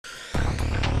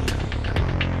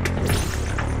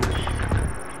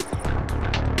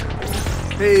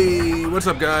Hey, what's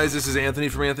up guys? This is Anthony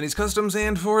from Anthony's Customs,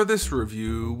 and for this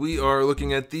review, we are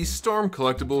looking at the Storm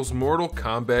Collectibles Mortal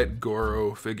Kombat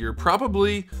GORO figure.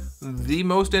 Probably the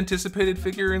most anticipated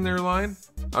figure in their line,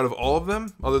 out of all of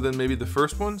them, other than maybe the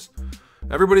first ones.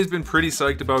 Everybody's been pretty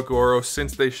psyched about GORO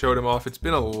since they showed him off. It's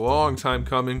been a long time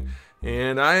coming,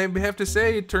 and I have to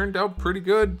say it turned out pretty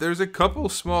good. There's a couple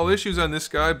small issues on this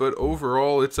guy, but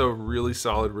overall it's a really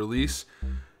solid release.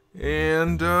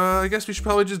 And I guess we should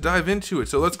probably just dive into it.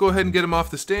 So let's go ahead and get him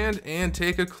off the stand and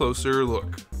take a closer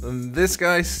look. And this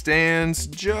guy stands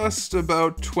just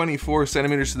about 24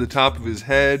 centimeters to the top of his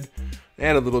head.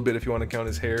 And a little bit if you want to count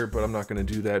his hair, but I'm not going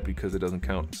to do that because it doesn't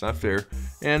count. It's not fair.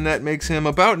 And that makes him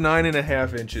about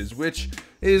 9.5 inches, which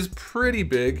is pretty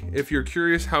big. If you're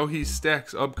curious how he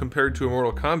stacks up compared to a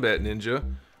Mortal Kombat ninja,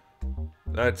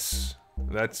 that's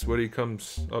what he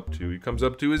comes up to. He comes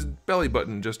up to his belly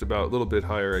button just about, a little bit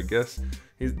higher, I guess.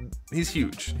 He's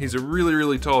huge. He's a really,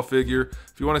 really tall figure.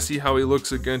 If you want to see how he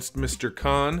looks against Mr.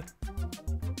 Khan,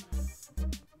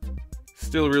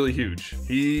 still really huge.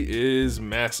 He is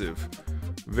massive.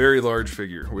 Very large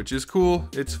figure, which is cool.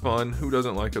 It's fun. Who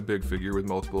doesn't like a big figure with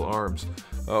multiple arms?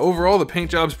 Overall, the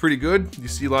paint job's pretty good. You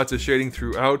see lots of shading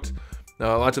throughout.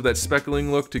 Lots of that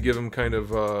speckling look to give him kind of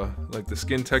like the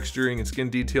skin texturing and skin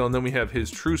detail, and then we have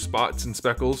his true spots and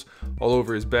speckles all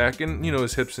over his back and, you know,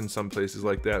 his hips in some places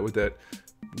like that with that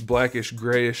blackish,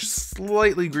 grayish,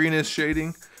 slightly greenish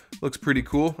shading. Looks pretty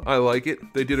cool. I like it.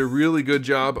 They did a really good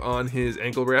job on his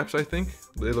ankle wraps, I think.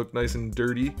 They look nice and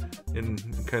dirty and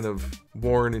kind of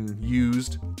worn and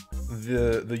used.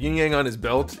 The yin-yang on his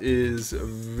belt is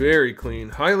very clean,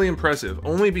 highly impressive,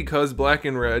 only because black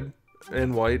and red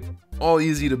and white, all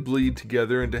easy to bleed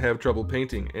together and to have trouble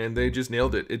painting, and they just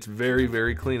nailed it. It's very,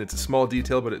 very clean. It's a small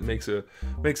detail, but it makes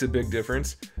a big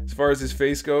difference. As far as his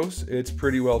face goes, it's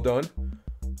pretty well done.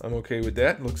 I'm okay with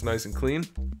that. It looks nice and clean.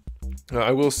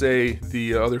 I will say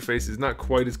the other face is not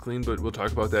quite as clean, but we'll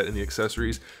talk about that in the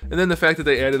accessories. And then the fact that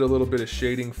they added a little bit of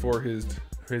shading for his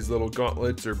little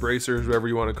gauntlets or bracers, whatever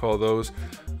you want to call those.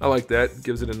 I like that.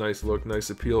 Gives it a nice look,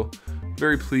 nice appeal.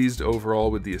 Very pleased overall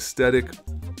with the aesthetic.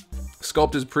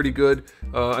 Sculpt is pretty good.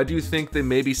 I do think they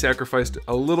maybe sacrificed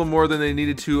a little more than they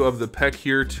needed to of the pec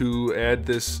here to add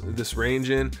this range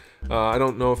in. I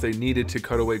don't know if they needed to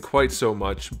cut away quite so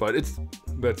much, but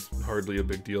that's hardly a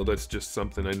big deal. That's just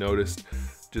something I noticed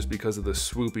just because of the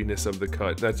swoopiness of the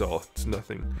cut. That's all. It's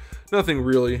nothing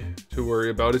really to worry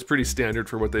about. It's pretty standard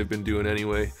for what they've been doing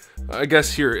anyway. I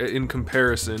guess here in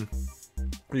comparison,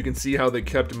 you can see how they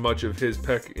kept much of his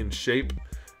pec in shape,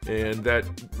 and that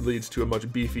leads to a much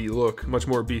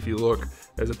more beefy look,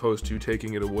 as opposed to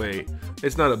taking it away.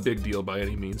 It's not a big deal by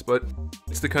any means, but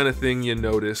it's the kind of thing you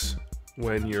notice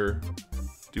when you're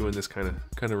doing this kind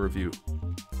of review.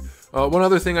 One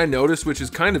other thing I noticed, which is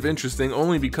kind of interesting,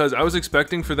 only because I was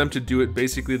expecting for them to do it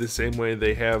basically the same way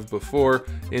they have before,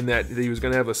 in that he was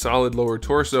going to have a solid lower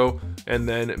torso, and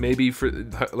then maybe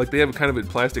like they have kind of a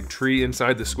plastic tree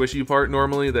inside the squishy part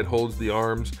normally that holds the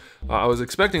arms. I was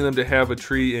expecting them to have a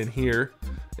tree in here,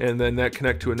 and then that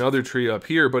connect to another tree up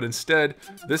here, but instead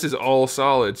this is all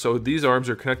solid. So these arms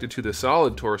are connected to the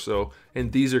solid torso,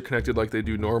 and these are connected like they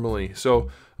do normally. So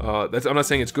I'm not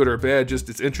saying it's good or bad, just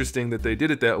it's interesting that they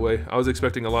did it that way. I was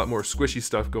expecting a lot more squishy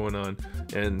stuff going on,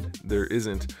 and there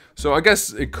isn't. So I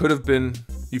guess it could have been,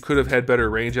 you could have had better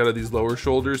range out of these lower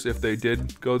shoulders if they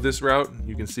did go this route.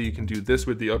 You can see you can do this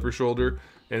with the upper shoulder,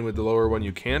 and with the lower one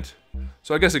you can't.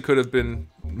 So I guess it could have been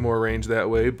more range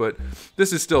that way, but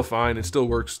this is still fine. It still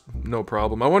works no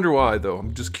problem. I wonder why though.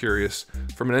 I'm just curious.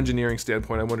 From an engineering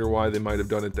standpoint, I wonder why they might have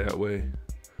done it that way.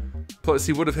 Plus,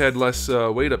 he would have had less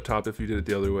weight up top if you did it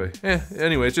the other way.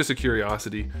 Anyway, it's just a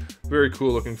curiosity. Very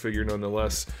cool looking figure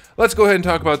nonetheless. Let's go ahead and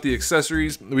talk about the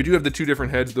accessories. We do have the two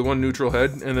different heads, the one neutral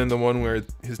head and then the one where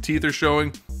his teeth are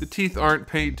showing. The teeth aren't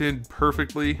painted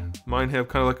perfectly. Mine have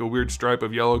kind of like a weird stripe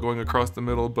of yellow going across the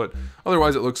middle, but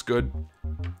otherwise it looks good.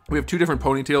 We have two different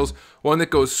ponytails, one that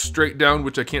goes straight down,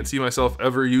 which I can't see myself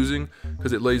ever using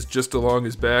because it lays just along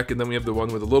his back, and then we have the one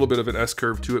with a little bit of an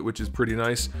S-curve to it, which is pretty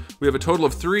nice. We have a total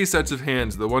of 3 sets of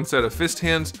hands, the one set of fist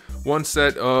hands, one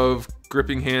set of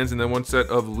gripping hands, and then one set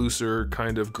of looser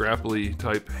kind of grapply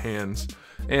type hands.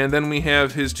 And then we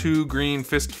have his 2 green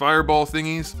fist fireball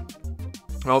thingies.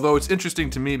 Although it's interesting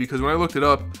to me because when I looked it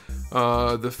up,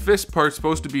 the fist part's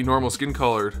supposed to be normal skin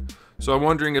colored. So I'm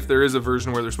wondering if there is a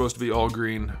version where they're supposed to be all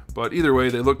green. But either way,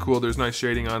 they look cool. There's nice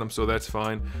shading on them, so that's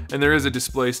fine. And there is a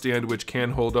display stand which can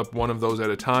hold up one of those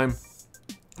at a time.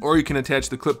 Or you can attach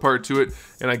the clip part to it,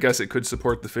 and I guess it could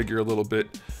support the figure a little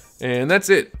bit. And that's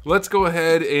it. Let's go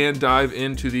ahead and dive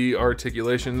into the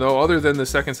articulation, though. Other than the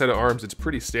second set of arms, it's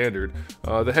pretty standard.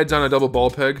 The head's on a double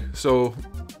ball peg, so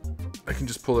I can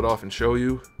just pull it off and show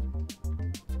you.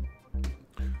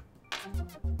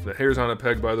 The hair's on a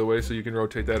peg, by the way, so you can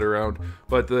rotate that around.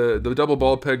 But the double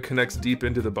ball peg connects deep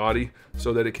into the body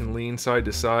so that it can lean side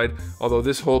to side. Although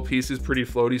this whole piece is pretty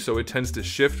floaty, so it tends to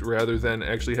shift rather than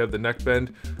actually have the neck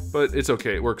bend. But it's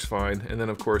okay, it works fine. And then,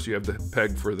 of course, you have the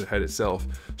peg for the head itself.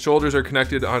 Shoulders are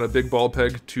connected on a big ball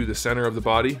peg to the center of the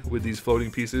body with these floating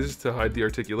pieces to hide the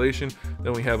articulation.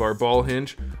 Then we have our ball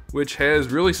hinge, which has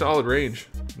really solid range.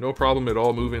 No problem at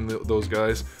all moving those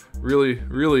guys. Really,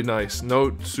 really nice.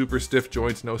 No super stiff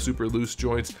joints, no super loose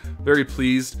joints. Very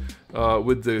pleased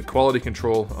with the quality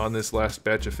control on this last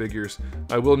batch of figures.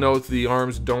 I will note the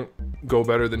arms don't go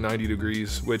better than 90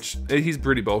 degrees, which he's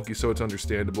pretty bulky, so it's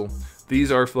understandable.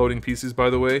 These are floating pieces, by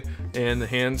the way, and the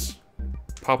hands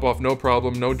pop off no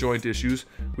problem, no joint issues.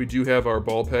 We do have our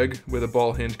ball peg with a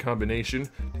ball hinge combination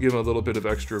to give him a little bit of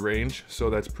extra range, so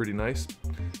that's pretty nice.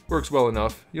 Works well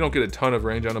enough. You don't get a ton of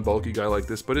range on a bulky guy like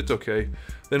this, but it's okay.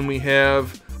 Then we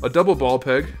have a double ball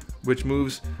peg, which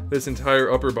moves this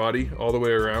entire upper body all the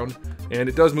way around, and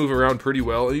it does move around pretty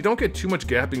well. And you don't get too much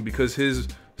gapping because his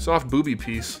soft booby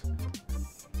piece,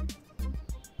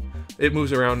 it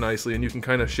moves around nicely, and you can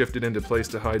kind of shift it into place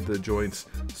to hide the joints.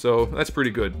 So that's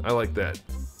pretty good. I like that.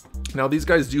 Now these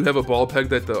guys do have a ball peg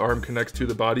that the arm connects to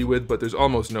the body with, but there's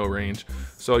almost no range.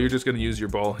 So you're just going to use your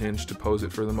ball hinge to pose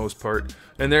it for the most part.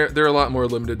 And they're a lot more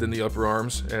limited than the upper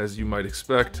arms, as you might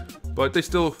expect. But they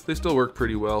still work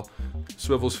pretty well.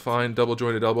 Swivel's fine, double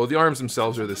jointed elbow. The arms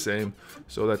themselves are the same,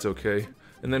 so that's okay.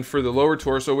 And then for the lower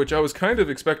torso, which I was kind of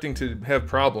expecting to have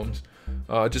problems,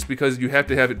 just because you have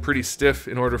to have it pretty stiff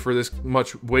in order for this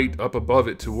much weight up above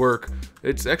it to work.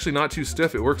 It's actually not too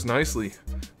stiff, it works nicely.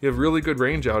 You have really good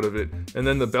range out of it. And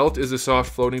then the belt is a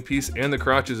soft floating piece and the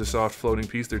crotch is a soft floating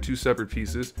piece. They're two separate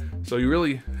pieces. So you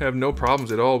really have no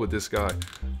problems at all with this guy.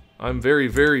 I'm very,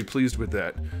 very pleased with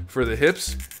that. For the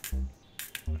hips,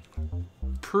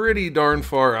 pretty darn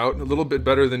far out, a little bit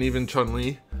better than even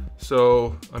Chun-Li.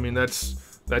 So, I mean, that's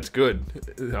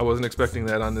good. I wasn't expecting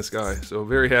that on this guy, so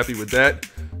very happy with that.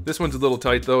 This one's a little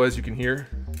tight though, as you can hear.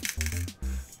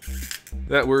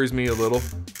 That worries me a little.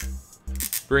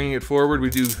 Bringing it forward, we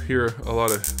do hear a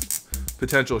lot of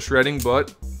potential shredding,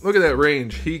 but look at that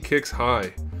range. He kicks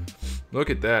high. Look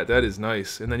at that. That is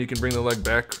nice. And then you can bring the leg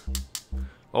back.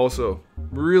 Also,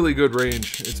 really good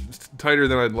range. It's tighter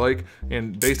than I'd like,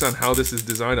 and based on how this is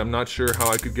designed, I'm not sure how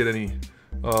I could get any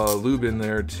lube in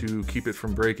there to keep it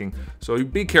from breaking. So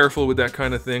be careful with that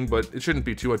kind of thing, but it shouldn't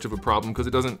be too much of a problem because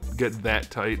it doesn't get that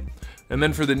tight. And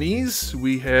then for the knees,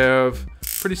 we have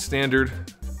pretty standard,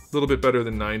 a little bit better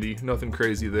than 90, nothing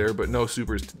crazy there, but no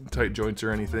super tight joints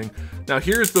or anything. Now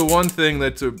here's the one thing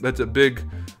that's a big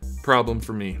problem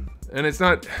for me. And it's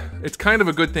kind of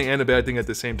a good thing and a bad thing at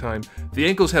the same time. The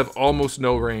ankles have almost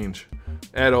no range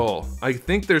at all. I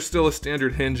think there's still a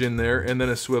standard hinge in there and then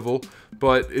a swivel,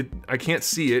 but I can't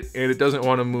see it and it doesn't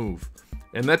want to move.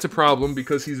 And that's a problem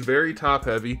because he's very top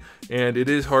heavy and it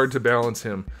is hard to balance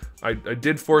him. I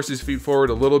did force his feet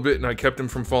forward a little bit and I kept him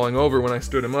from falling over when I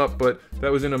stood him up, but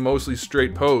that was in a mostly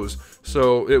straight pose.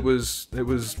 So it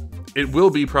will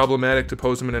be problematic to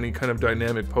pose him in any kind of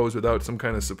dynamic pose without some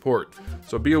kind of support.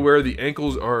 So be aware the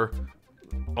ankles are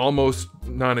almost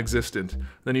non-existent.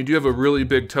 Then you do have a really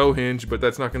big toe hinge, but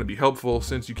that's not going to be helpful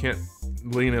since you can't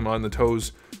lean him on the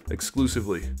toes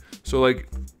exclusively. So like,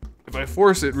 if I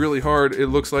force it really hard, it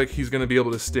looks like he's going to be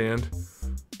able to stand,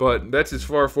 but that's as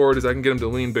far forward as I can get him to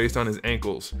lean based on his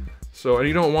ankles. So, and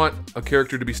you don't want a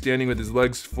character to be standing with his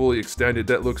legs fully extended.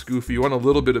 That looks goofy. You want a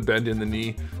little bit of bend in the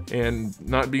knee, and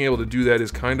not being able to do that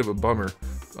is kind of a bummer.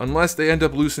 Unless they end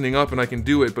up loosening up and I can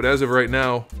do it, but as of right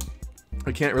now,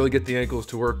 I can't really get the ankles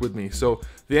to work with me. So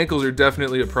the ankles are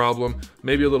definitely a problem.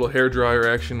 Maybe a little hairdryer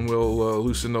action will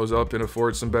loosen those up and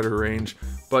afford some better range.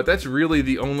 But that's really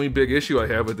the only big issue I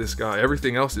have with this guy.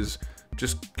 Everything else is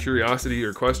just curiosity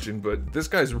or question, but this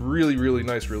guy's really, really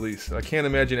nice release. I can't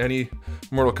imagine any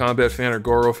Mortal Kombat fan or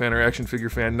GORO fan or action figure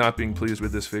fan not being pleased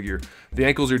with this figure. The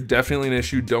ankles are definitely an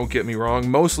issue, don't get me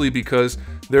wrong, mostly because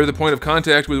they're the point of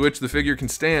contact with which the figure can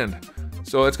stand.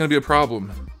 So that's going to be a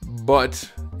problem.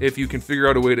 But if you can figure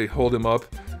out a way to hold him up,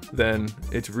 then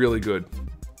it's really good.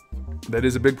 That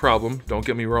is a big problem, don't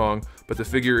get me wrong, but the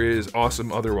figure is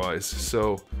awesome otherwise.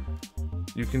 So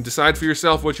You can decide for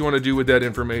yourself what you want to do with that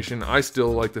information. I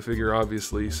still like the figure,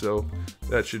 obviously, so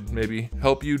that should maybe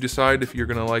help you decide if you're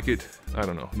gonna like it. I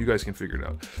don't know. You guys can figure it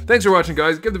out. Thanks for watching,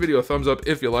 guys. Give the video a thumbs up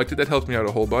if you liked it. That helps me out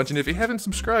a whole bunch. And if you haven't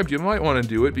subscribed, you might want to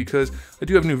do it because I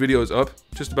do have new videos up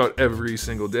just about every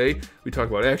single day. We talk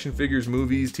about action figures,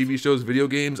 movies, TV shows, video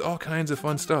games, all kinds of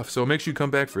fun stuff. So make sure you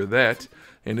come back for that.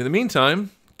 And in the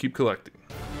meantime, keep collecting.